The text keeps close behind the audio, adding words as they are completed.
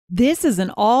This is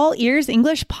an All Ears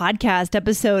English podcast,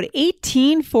 episode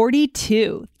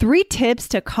 1842. 3 tips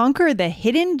to conquer the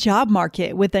hidden job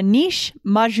market with Anish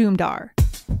Majumdar.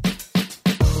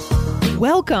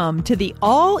 Welcome to the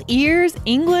All Ears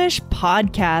English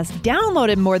podcast,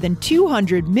 downloaded more than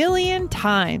 200 million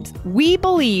times. We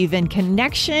believe in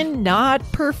connection, not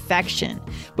perfection.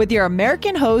 With your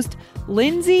American host,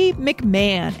 Lindsay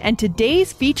McMahon, and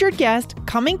today's featured guest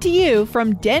coming to you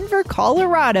from Denver,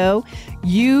 Colorado,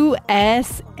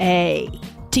 USA.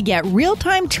 To get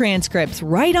real-time transcripts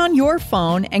right on your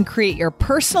phone and create your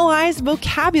personalized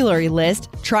vocabulary list,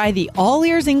 try the All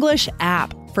Ears English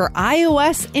app for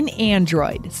iOS and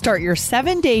Android. Start your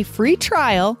 7-day free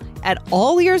trial at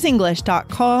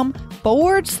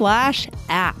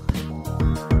allearsenglish.com/app.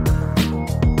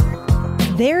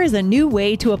 There is a new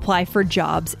way to apply for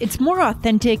jobs. It's more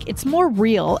authentic, it's more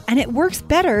real, and it works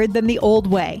better than the old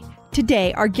way.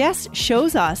 Today, our guest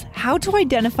shows us how to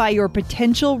identify your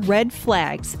potential red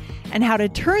flags and how to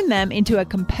turn them into a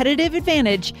competitive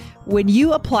advantage when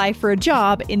you apply for a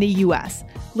job in the U.S.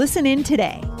 Listen in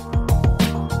today.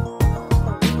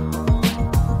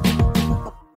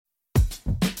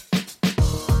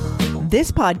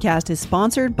 This podcast is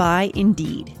sponsored by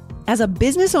Indeed. As a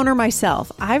business owner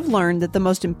myself, I've learned that the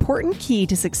most important key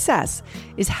to success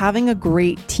is having a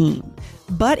great team.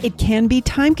 But it can be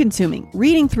time-consuming,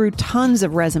 reading through tons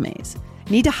of resumes.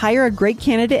 Need to hire a great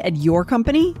candidate at your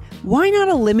company? Why not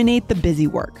eliminate the busy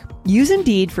work? Use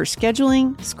Indeed for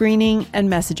scheduling, screening, and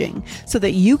messaging so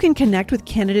that you can connect with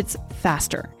candidates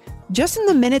faster. Just in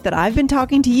the minute that I've been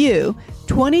talking to you,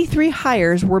 23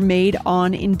 hires were made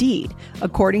on Indeed,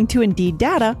 according to Indeed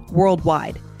data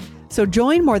worldwide. So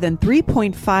join more than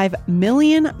 3.5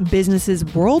 million businesses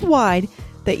worldwide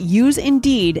that use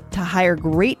Indeed to hire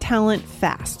great talent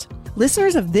fast.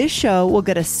 Listeners of this show will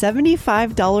get a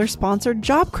 $75 sponsored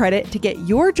job credit to get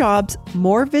your jobs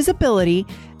more visibility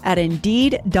at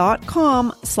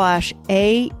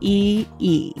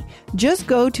Indeed.com/AEE. Just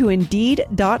go to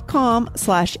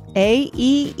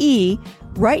Indeed.com/AEE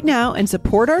right now and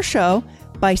support our show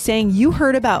by saying you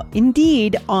heard about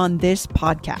Indeed on this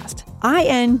podcast.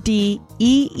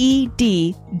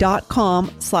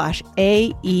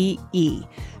 INDEED.com/AEE.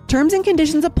 Terms and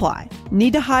conditions apply.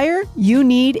 Need to hire? You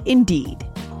need Indeed.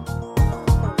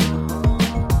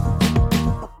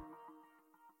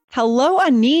 Hello,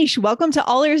 Anish. Welcome to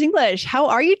All Ears English. How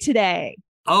are you today?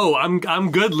 Oh, I'm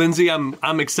good, Lindsay.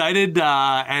 I'm excited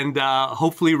and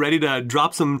hopefully ready to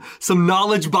drop some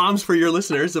knowledge bombs for your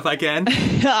listeners if I can.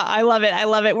 I love it. I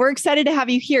love it. We're excited to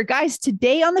have you here. Guys,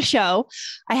 today on the show,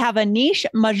 I have Anish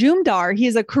Majumdar. He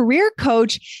is a career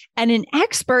coach and an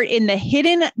expert in the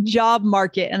hidden job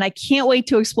market, and I can't wait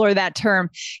to explore that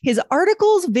term. His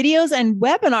articles, videos, and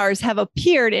webinars have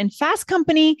appeared in Fast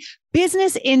Company,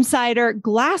 Business Insider,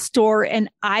 Glassdoor, and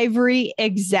Ivory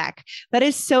Exec. That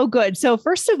is so good. So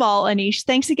first of all, Anish,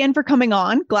 thanks again for coming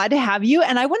on. Glad to have you.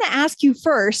 And I want to ask you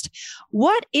first,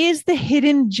 what is the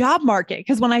hidden job market?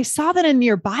 Because when I saw that in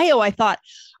your bio, I thought,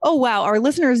 oh, wow, our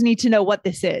listeners need to know what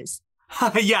this is.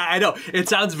 Yeah, I know. It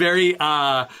sounds very,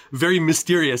 very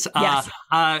mysterious. Yes.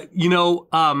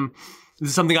 This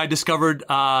is something I discovered,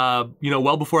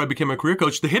 well before I became a career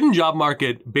coach. The hidden job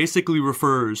market basically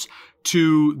refers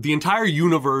to the entire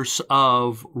universe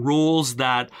of roles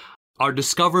that are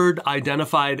discovered,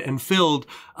 identified, and filled,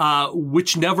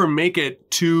 which never make it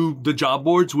to the job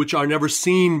boards, which are never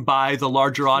seen by the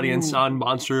larger audience on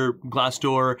Monster,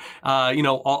 Glassdoor,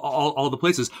 all the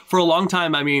places. For a long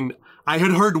time, I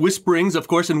had heard whisperings, of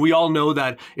course, and we all know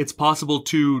that it's possible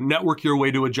to network your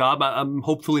way to a job.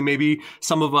 Hopefully, maybe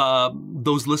some of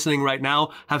those listening right now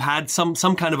have had some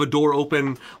kind of a door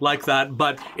open like that.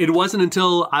 But it wasn't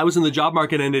until I was in the job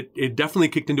market and it definitely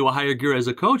kicked into a higher gear as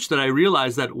a coach that I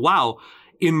realized that, wow,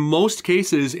 in most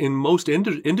cases, in most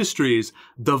industries,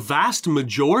 the vast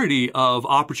majority of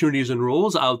opportunities and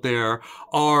roles out there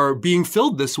are being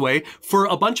filled this way for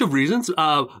a bunch of reasons.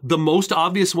 The most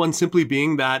obvious one simply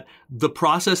being that the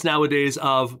process nowadays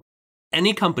of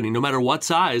any company, no matter what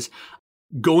size,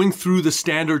 going through the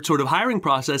standard sort of hiring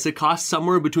process, it costs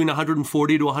somewhere between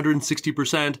 140 to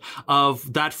 160%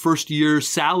 of that first year's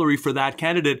salary for that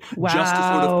candidate. Wow. Just to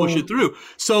sort of push it through.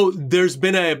 So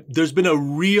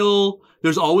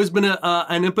there's always been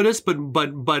an impetus,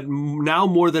 but now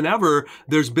more than ever,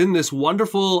 there's been this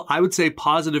wonderful, I would say,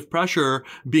 positive pressure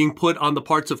being put on the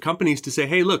parts of companies to say,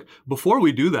 hey, look, before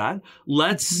we do that,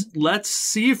 let's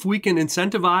see if we can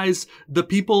incentivize the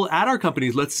people at our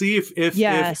companies. Let's see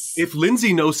if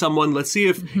Lindsay knows someone. Let's see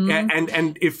if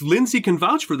and if Lindsay can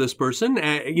vouch for this person,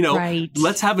 right.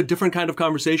 Let's have a different kind of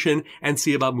conversation and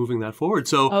see about moving that forward.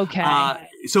 So, okay.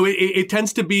 it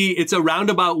tends to be, it's a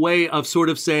roundabout way of sort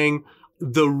of saying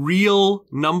the real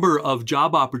number of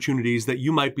job opportunities that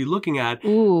you might be looking at,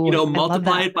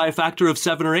 multiply it by a factor of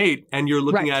 7 or 8, and you're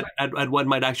looking at what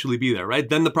might actually be there, right?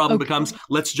 Then the problem becomes,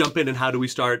 let's jump in and how do we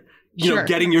start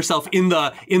getting yourself in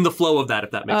the flow of that, if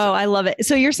that makes sense. Oh, I love it.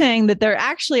 So you're saying that there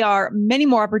actually are many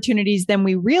more opportunities than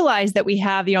we realize that we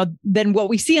have, than what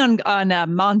we see on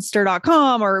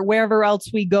monster.com or wherever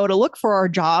else we go to look for our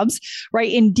jobs,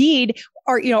 right? Indeed,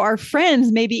 our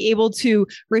friends may be able to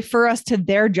refer us to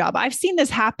their job. I've seen this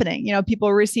happening,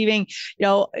 people receiving,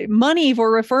 money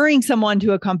for referring someone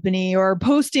to a company or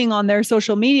posting on their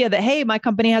social media that, hey, my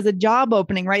company has a job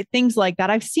opening, right? Things like that.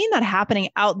 I've seen that happening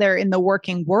out there in the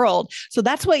working world. So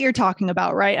that's what you're talking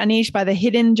about, right, Anish, by the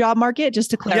hidden job market,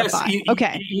 just to clarify. Yes,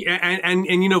 okay.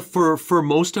 And for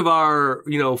most of our,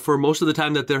 for most of the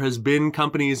time that there has been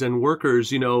companies and workers,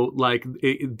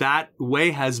 that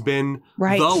way has been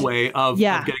the way of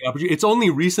getting opportunity. It's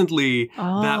only recently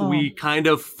that we kind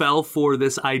of fell for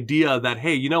this idea that,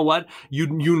 hey, you know what? You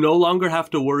no longer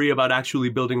have to worry about actually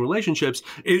building relationships.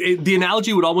 The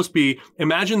analogy would almost be,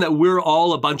 imagine that we're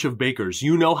all a bunch of bakers.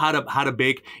 You know how to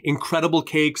bake incredible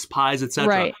cakes, pies, etc.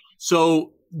 Right.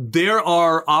 So there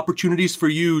are opportunities for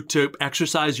you to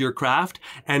exercise your craft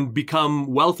and become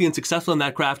wealthy and successful in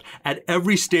that craft at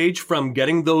every stage, from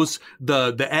getting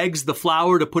the eggs, the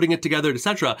flour, to putting it together,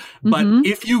 etc. But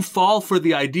if you fall for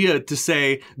the idea to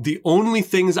say the only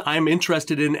things I'm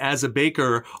interested in as a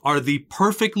baker are the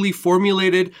perfectly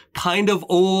formulated, kind of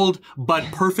old but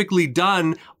perfectly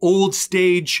done, old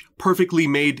stage, perfectly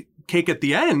made cake at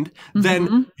the end,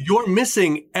 then you're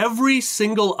missing every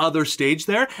single other stage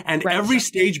there. And every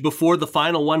stage before the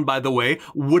final one, by the way,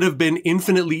 would have been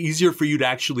infinitely easier for you to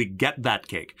actually get that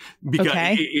cake, because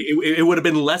it would have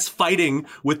been less fighting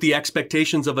with the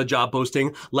expectations of a job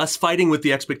posting, less fighting with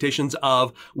the expectations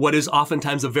of what is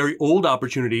oftentimes a very old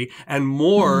opportunity, and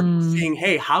more seeing,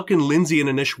 hey, how can Lindsay and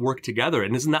Anish work together?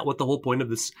 And isn't that what the whole point of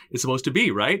this is supposed to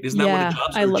be, right? Isn't that what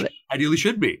a job search ideally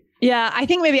should be? Yeah, I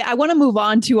think maybe I want to move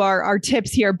on to our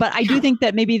tips here, but I do think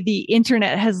that maybe the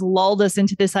internet has lulled us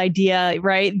into this idea,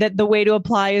 right? That the way to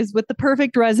apply is with the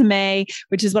perfect resume,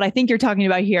 which is what I think you're talking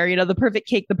about here. The perfect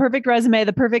cake, the perfect resume,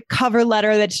 the perfect cover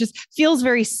letter that just feels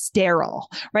very sterile,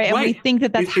 right? And we think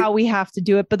that that's how we have to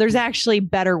do it, but there's actually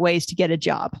better ways to get a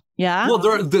job. Yeah. Well,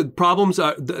 the problems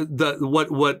are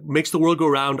what makes the world go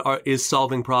round is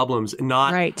solving problems,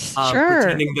 not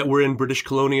pretending that we're in British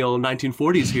colonial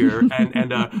 1940s here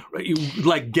and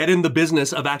like get in the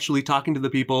business of actually talking to the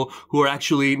people who are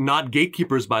actually not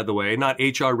gatekeepers, by the way, not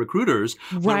HR recruiters.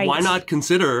 But why not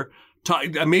consider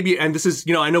maybe, and this is,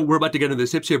 I know we're about to get into the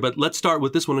tips here, but let's start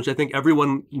with this one, which I think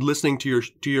everyone listening to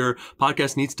your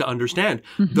podcast needs to understand.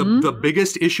 The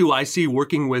biggest issue I see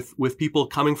working with people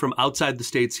coming from outside the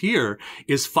States here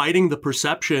is fighting the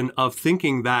perception of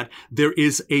thinking that there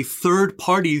is a third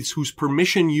party whose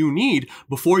permission you need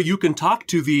before you can talk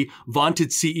to the vaunted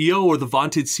CEO or the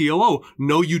vaunted COO.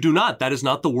 No, you do not. That is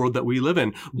not the world that we live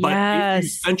in. But if you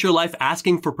spent your life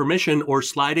asking for permission or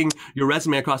sliding your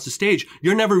resume across the stage,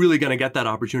 you're never really going to get that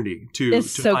opportunity to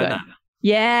find that.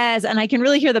 Yes. And I can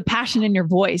really hear the passion in your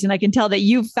voice. And I can tell that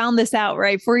you've found this out,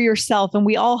 right, for yourself. And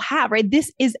we all have, right?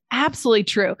 This is absolutely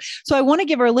true. So I want to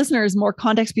give our listeners more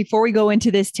context before we go into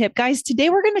this tip. Guys,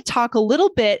 today we're going to talk a little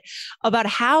bit about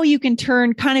how you can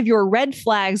turn kind of your red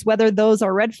flags, whether those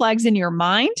are red flags in your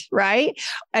mind, right?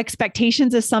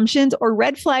 Expectations, assumptions, or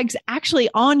red flags actually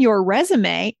on your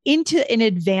resume into an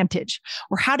advantage,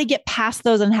 or how to get past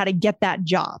those and how to get that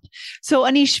job. So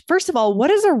Anish, first of all, what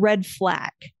is a red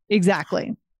flag?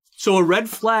 Exactly. So a red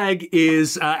flag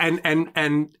is, and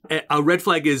a red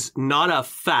flag is not a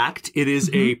fact. It is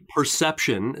a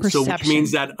perception. So which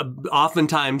means that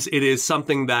oftentimes it is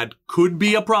something that could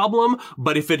be a problem,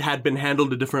 but if it had been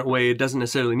handled a different way, it doesn't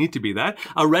necessarily need to be that.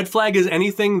 A red flag is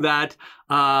anything that,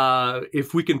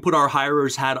 if we can put our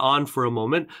hirer's hat on for a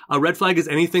moment, a red flag is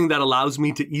anything that allows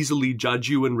me to easily judge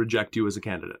you and reject you as a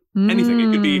candidate. Anything.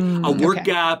 It could be a work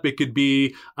gap. It could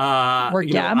be,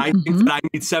 I think that I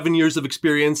need 7 years of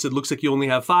experience. It looks like you only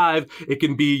have 5. It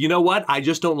can be, you know what? I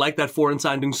just don't like that foreign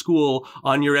sounding school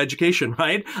on your education,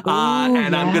 right?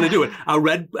 I'm going to do it. A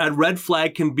red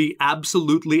flag can be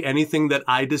absolutely anything that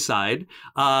I decide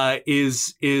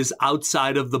is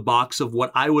outside of the box of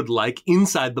what I would like,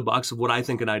 inside the box of what I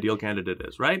think an ideal candidate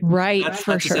is, right? Right.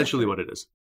 That's essentially what it is.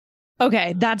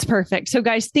 Okay, that's perfect. So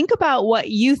guys, think about what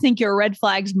you think your red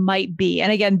flags might be.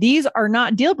 And again, these are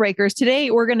not deal breakers.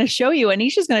 Today, we're going to show you,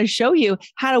 Anish is going to show you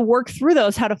how to work through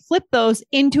those, how to flip those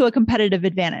into a competitive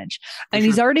advantage. And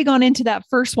he's already gone into that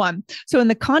first one. So in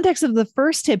the context of the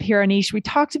first tip here, Anish, we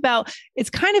talked about it's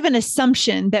kind of an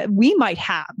assumption that we might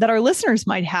have, that our listeners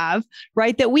might have,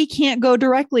 right? That we can't go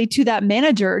directly to that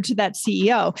manager, to that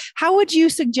CEO. How would you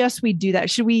suggest we do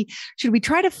that? Should we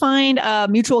try to find a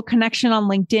mutual connection on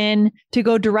LinkedIn to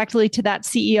go directly to that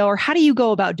CEO, or how do you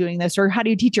go about doing this, or how do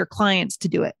you teach your clients to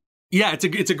do it? Yeah,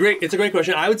 it's a great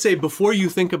question. I would say before you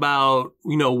think about,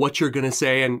 what you're going to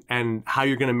say and how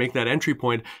you're going to make that entry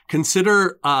point,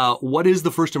 consider what is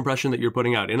the first impression that you're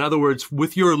putting out. In other words,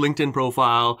 with your LinkedIn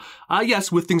profile, yes,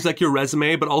 with things like your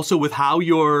resume, but also with how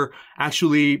you're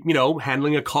actually,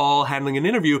 handling a call, handling an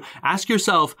interview. Ask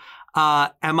yourself,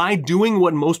 am I doing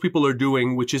what most people are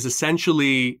doing, which is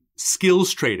essentially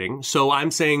skills trading? So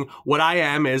I'm saying what I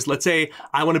am is, let's say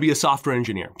I want to be a software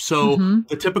engineer. So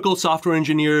the typical software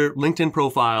engineer LinkedIn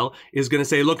profile is going to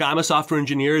say, look, I'm a software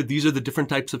engineer. These are the different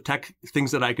types of tech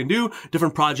things that I can do,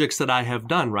 different projects that I have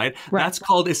done, right? That's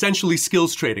called essentially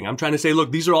skills trading. I'm trying to say,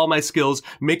 look, these are all my skills.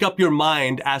 Make up your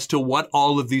mind as to what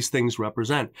all of these things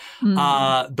represent.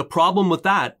 The problem with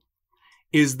that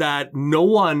is that no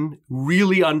one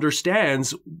really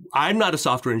understands. I'm not a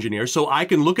software engineer, so I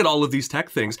can look at all of these tech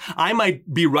things. I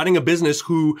might be running a business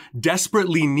who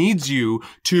desperately needs you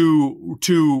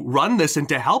to run this and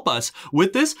to help us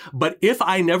with this. But if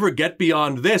I never get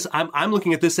beyond this, I'm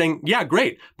looking at this saying, yeah,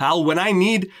 great, pal. When I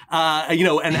need,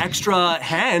 an extra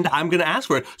hand, I'm going to ask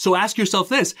for it. So ask yourself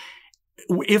this.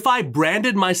 If I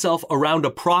branded myself around a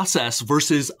process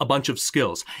versus a bunch of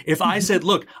skills, if I said,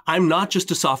 look, I'm not just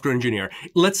a software engineer.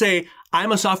 Let's say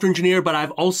I'm a software engineer, but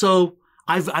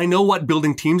I know what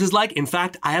building teams is like. In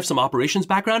fact, I have some operations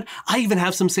background. I even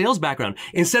have some sales background.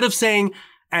 Instead of saying,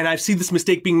 and I see this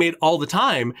mistake being made all the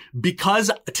time,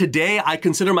 because today I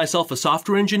consider myself a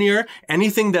software engineer,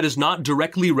 anything that is not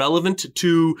directly relevant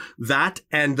to that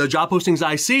and the job postings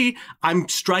I see, I'm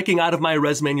striking out of my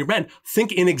resume and your brand.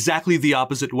 Think in exactly the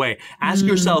opposite way. Ask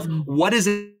yourself, what is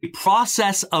a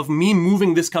process of me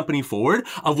moving this company forward,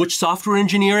 of which software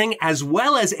engineering, as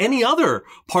well as any other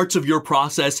parts of your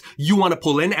process you want to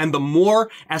pull in? And the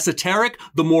more esoteric,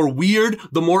 the more weird,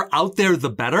 the more out there, the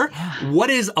better. What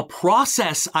is a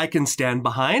process I can stand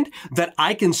behind, that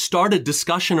I can start a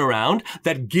discussion around,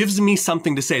 that gives me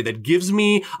something to say, that gives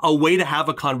me a way to have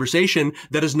a conversation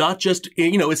that is not just,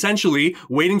 essentially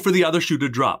waiting for the other shoe to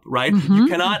drop, right? You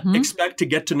cannot expect to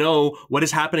get to know what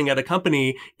is happening at a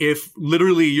company if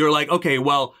literally you're like, okay,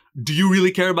 well, do you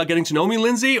really care about getting to know me,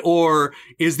 Lindsay? Or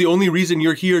is the only reason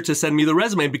you're here to send me the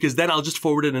resume? Because then I'll just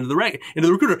forward it into the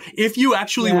recruiter. If you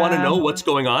actually want to know what's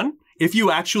going on, if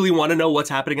you actually want to know what's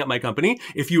happening at my company,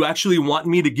 if you actually want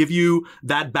me to give you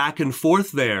that back and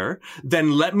forth there,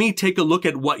 then let me take a look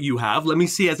at what you have. Let me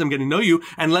see as I'm getting to know you,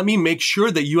 and let me make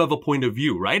sure that you have a point of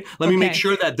view, right? Let me make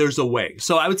sure that there's a way.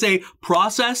 So I would say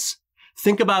process.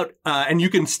 Think about, and you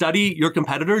can study your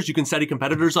competitors. You can study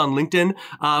competitors on LinkedIn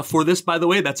for this, by the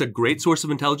way. That's a great source of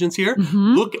intelligence here.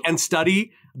 Look and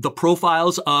study the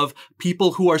profiles of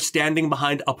people who are standing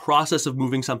behind a process of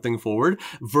moving something forward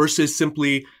versus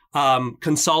simply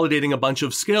consolidating a bunch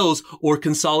of skills or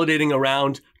consolidating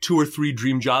around 2 or 3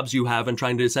 dream jobs you have and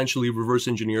trying to essentially reverse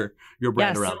engineer your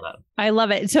brand around that. I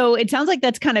love it. So it sounds like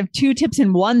that's kind of 2 tips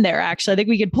in one there, actually. I think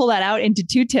we could pull that out into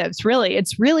 2 tips, really.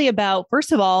 It's really about,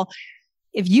 first of all,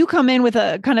 if you come in with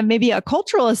a kind of maybe a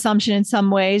cultural assumption in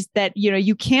some ways that,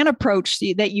 you can approach,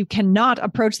 that you cannot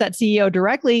approach that CEO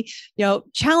directly,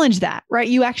 challenge that, right?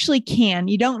 You actually can.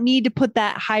 You don't need to put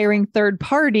that hiring third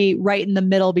party right in the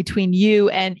middle between you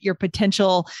and your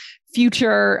potential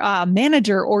future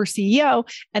manager or CEO.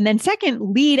 And then second,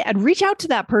 lead and reach out to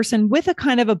that person with a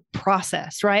kind of a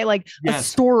process, right? Like a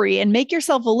story, and make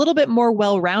yourself a little bit more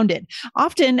well-rounded.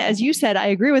 Often, as you said, I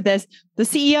agree with this, the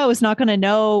CEO is not going to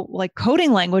know like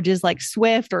coding languages like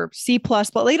Swift or C++,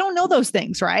 but they don't know those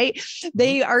things, right?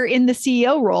 They are in the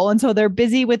CEO role. And so they're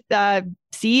busy with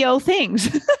CEO things.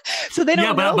 So they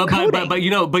don't know coding.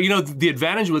 But the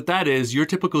advantage with that is your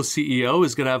typical CEO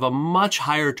is going to have a much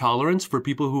higher tolerance for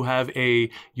people who have a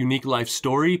unique life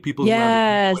story, people who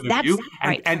have a point of view.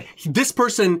 And this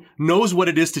person knows what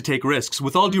it is to take risks.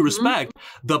 With all due respect,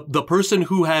 the person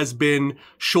who has been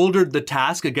shouldered the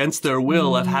task against their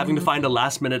will of having to find a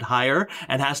last minute hire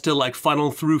and has to like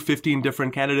funnel through 15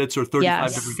 different candidates or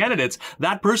 35 different candidates,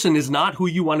 that person is not who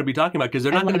you want to be talking about, because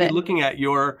they're not going to be looking at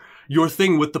your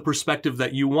thing with the perspective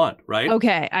that you want, right?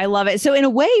 Okay, I love it. So in a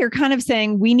way, you're kind of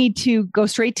saying we need to go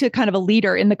straight to kind of a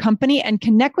leader in the company and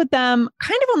connect with them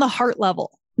kind of on the heart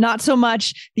level, not so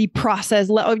much the process.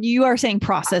 You are saying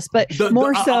process, but the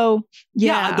story process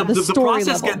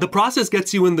level. The process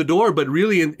gets you in the door, but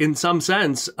really in some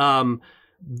sense,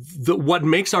 what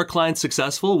makes our clients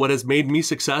successful, what has made me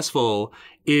successful,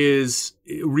 is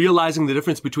realizing the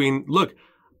difference between, look,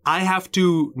 I have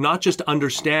to not just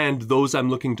understand those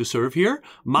I'm looking to serve here,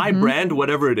 my brand,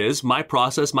 whatever it is, my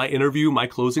process, my interview, my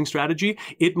closing strategy,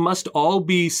 it must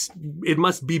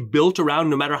be built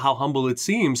around, no matter how humble it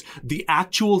seems, the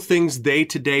actual things they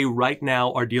today, right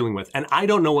now, are dealing with. And I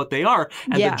don't know what they are.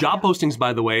 And the job postings,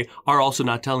 by the way, are also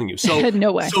not telling you. So,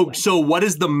 no way. So what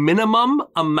is the minimum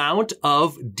amount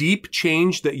of deep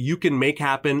change that you can make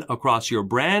happen across your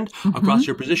brand, across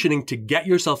your positioning, to get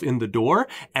yourself in the door,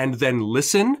 and then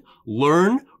listen,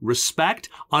 learn, respect,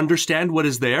 understand what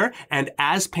is there. And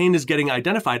as pain is getting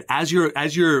identified, as you're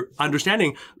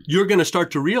understanding, you're going to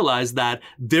start to realize that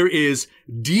there is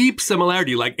deep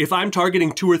similarity. Like, if I'm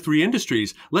targeting 2 or 3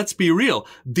 industries, let's be real.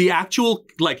 The actual,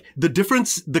 the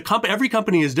difference, every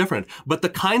company is different, but the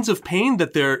kinds of pain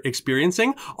that they're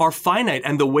experiencing are finite.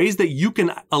 And the ways that you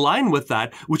can align with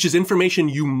that, which is information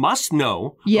you must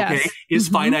know, is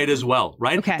finite as well,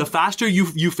 right? Okay. The faster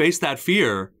you face that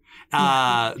fear,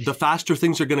 the faster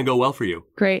things are going to go well for you.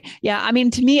 Great. Yeah. I mean,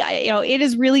 to me, it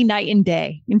is really night and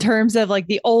day in terms of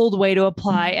the old way to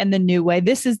apply and the new way.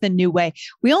 This is the new way.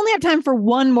 We only have time for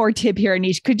one more tip here,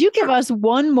 Anish. Could you give us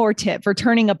one more tip for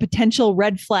turning a potential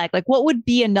red flag? What would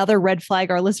be another red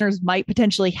flag our listeners might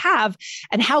potentially have,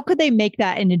 and how could they make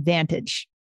that an advantage?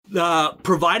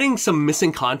 Providing some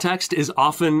missing context is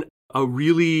often a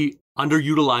really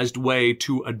underutilized way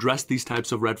to address these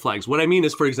types of red flags. What I mean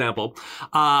is, for example,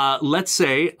 let's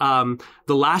say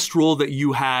the last role that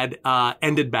you had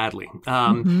ended badly.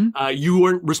 You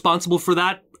weren't responsible for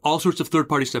that. All sorts of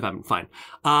third-party stuff happened. Fine.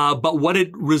 But what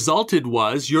it resulted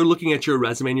was, you're looking at your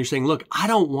resume and you're saying, look, I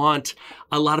don't want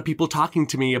a lot of people talking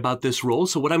to me about this role.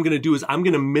 So what I'm going to do is I'm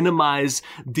going to minimize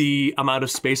the amount of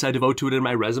space I devote to it in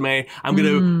my resume. I'm going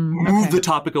to move the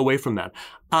topic away from that.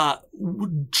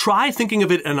 Try thinking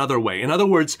of it another way. In other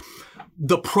words,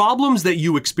 the problems that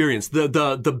you experience,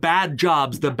 the bad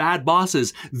jobs, the bad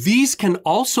bosses, these can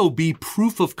also be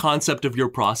proof of concept of your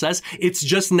process. It's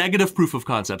just negative proof of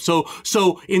concept.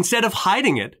 So instead of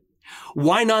hiding it,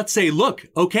 why not say, look,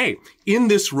 okay, in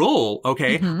this role,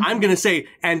 okay, I'm going to say,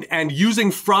 and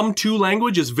using from to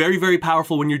language is very, very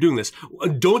powerful when you're doing this.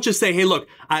 Don't just say, hey, look,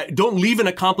 don't leave an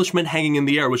accomplishment hanging in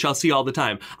the air, which I'll see all the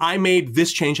time. I made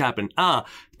this change happen.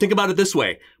 Think about it this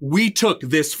way. We took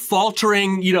this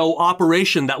faltering,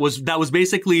 operation that was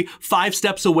basically 5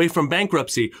 steps away from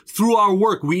bankruptcy. Through our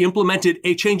work, we implemented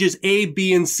changes A,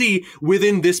 B, and C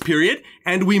within this period,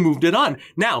 and we moved it on.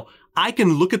 Now, I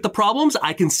can look at the problems.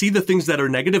 I can see the things that are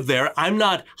negative there. I'm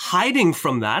not hiding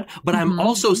from that, but I'm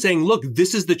also saying, look,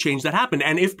 this is the change that happened.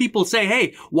 And if people say,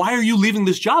 hey, why are you leaving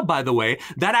this job, by the way,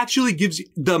 that actually gives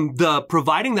the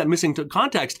providing that missing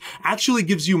context actually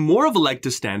gives you more of a leg to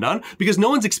stand on, because no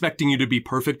one's expecting you to be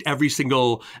perfect every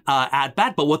single at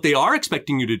bat. But what they are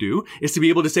expecting you to do is to be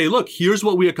able to say, look, here's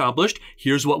what we accomplished.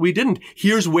 Here's what we didn't.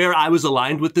 Here's where I was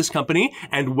aligned with this company.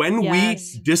 And when we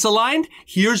disaligned,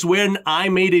 here's when I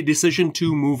made a decision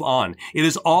to move on. It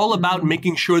is all about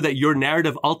making sure that your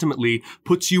narrative ultimately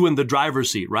puts you in the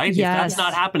driver's seat, right? If that's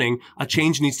not happening, a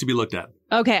change needs to be looked at.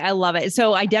 Okay, I love it.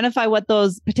 So identify what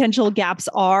those potential gaps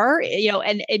are,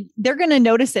 and they're going to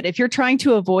notice it. If you're trying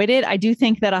to avoid it, I do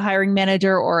think that a hiring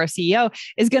manager or a CEO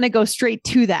is going to go straight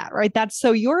to that, right?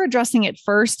 So you're addressing it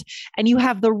first, and you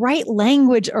have the right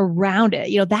language around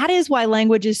it. That is why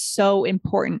language is so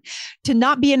important to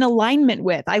not be in alignment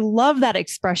with. I love that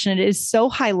expression. It is so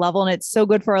high level and it's so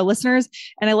good for our listeners.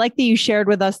 And I like that you shared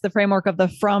with us the framework of the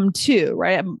from to,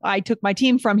 right? I took my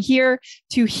team from here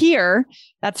to here.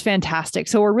 That's fantastic.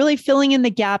 So we're really filling in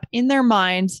the gap in their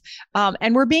minds,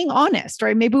 and we're being honest,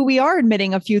 right? Maybe we are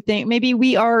admitting a few things. Maybe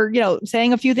we are,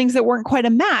 saying a few things that weren't quite a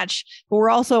match, but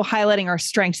we're also highlighting our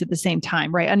strengths at the same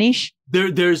time, right, Anish?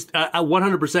 There's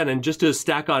 100%, and just to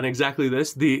stack on exactly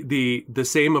this, the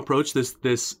same approach,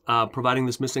 this providing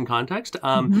this missing context.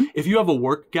 If you have a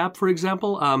work gap, for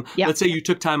example, let's say you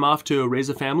took time off to raise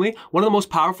a family, one of the most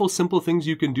powerful, simple things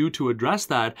you can do to address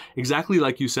that, exactly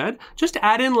like you said, just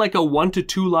add in like a 1 to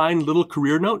 2 line little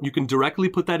career note. You can directly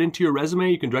put that into your resume.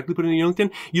 You can directly put it in your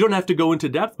LinkedIn. You don't have to go into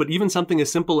depth, but even something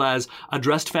as simple as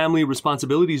addressed family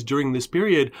responsibilities during this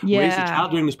period, raised a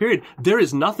child during this period. There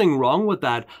is nothing wrong with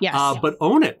that. Yes. But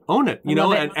own it,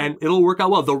 and it'll work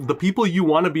out well. The people you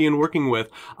want to be in working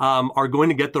with are going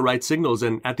to get the right signals.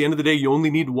 And at the end of the day, you only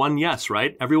need one yes,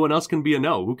 right? Everyone else can be a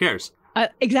no. Who cares?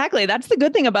 Exactly. That's the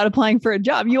good thing about applying for a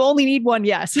job. You only need one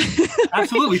yes.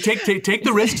 Absolutely. Take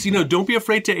the risks. Don't be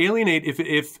afraid to alienate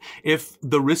if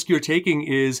the risk you're taking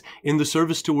is in the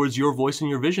service towards your voice and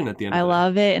your vision at the end of the day. I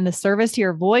love it. In the service to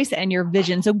your voice and your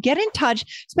vision. So get in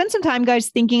touch. Spend some time, guys,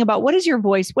 thinking about what is your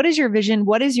voice? What is your vision?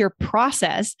 What is your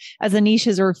process, as Anish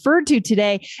has referred to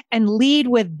today, and lead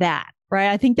with that. Right.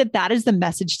 I think that is the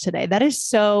message today. That is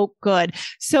so good.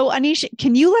 So Anish,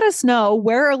 can you let us know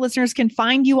where our listeners can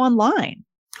find you online?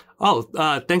 Oh,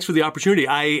 thanks for the opportunity.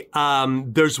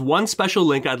 There's one special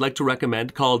link I'd like to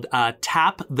recommend called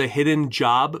Tap the Hidden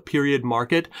Job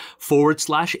Market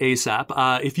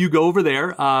 /ASAP. If you go over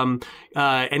there,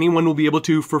 anyone will be able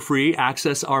to, for free,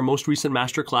 access our most recent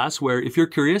masterclass, where if you're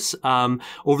curious,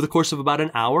 over the course of about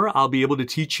an hour, I'll be able to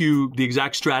teach you the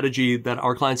exact strategy that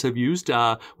our clients have used.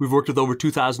 We've worked with over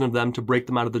 2,000 of them to break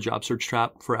them out of the job search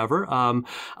trap forever.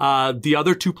 The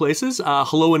other two places,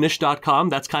 helloanish.com,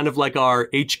 that's kind of like our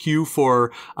HQ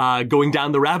for going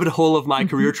down the rabbit hole of my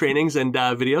career trainings and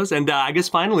videos. And I guess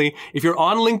finally, if you're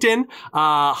on LinkedIn,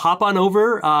 hop on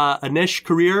over, Anish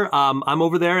Career. I'm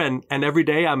over there, and every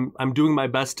day I'm doing my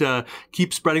best to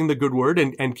keep spreading the good word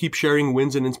and keep sharing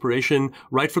wins and inspiration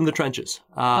right from the trenches.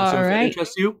 So if that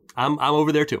interests you, I'm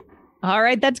over there too. All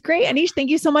right. That's great. Anish, thank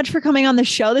you so much for coming on the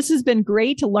show. This has been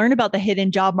great to learn about the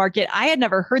hidden job market. I had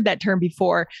never heard that term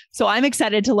before, so I'm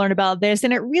excited to learn about this.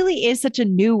 And it really is such a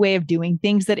new way of doing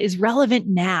things that is relevant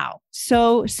now.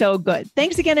 So good.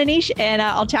 Thanks again, Anish. And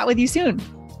I'll chat with you soon.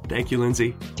 Thank you,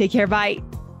 Lindsay. Take care. Bye.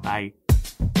 Bye.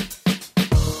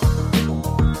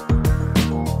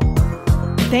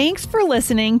 Thanks for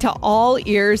listening to All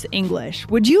Ears English.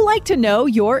 Would you like to know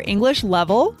your English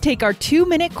level? Take our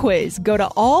 2-minute quiz. Go to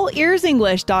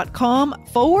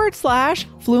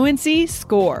allearsenglish.com/fluency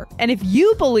score. And if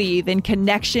you believe in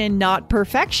connection, not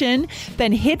perfection,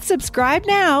 then hit subscribe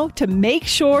now to make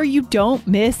sure you don't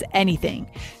miss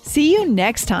anything. See you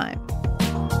next time.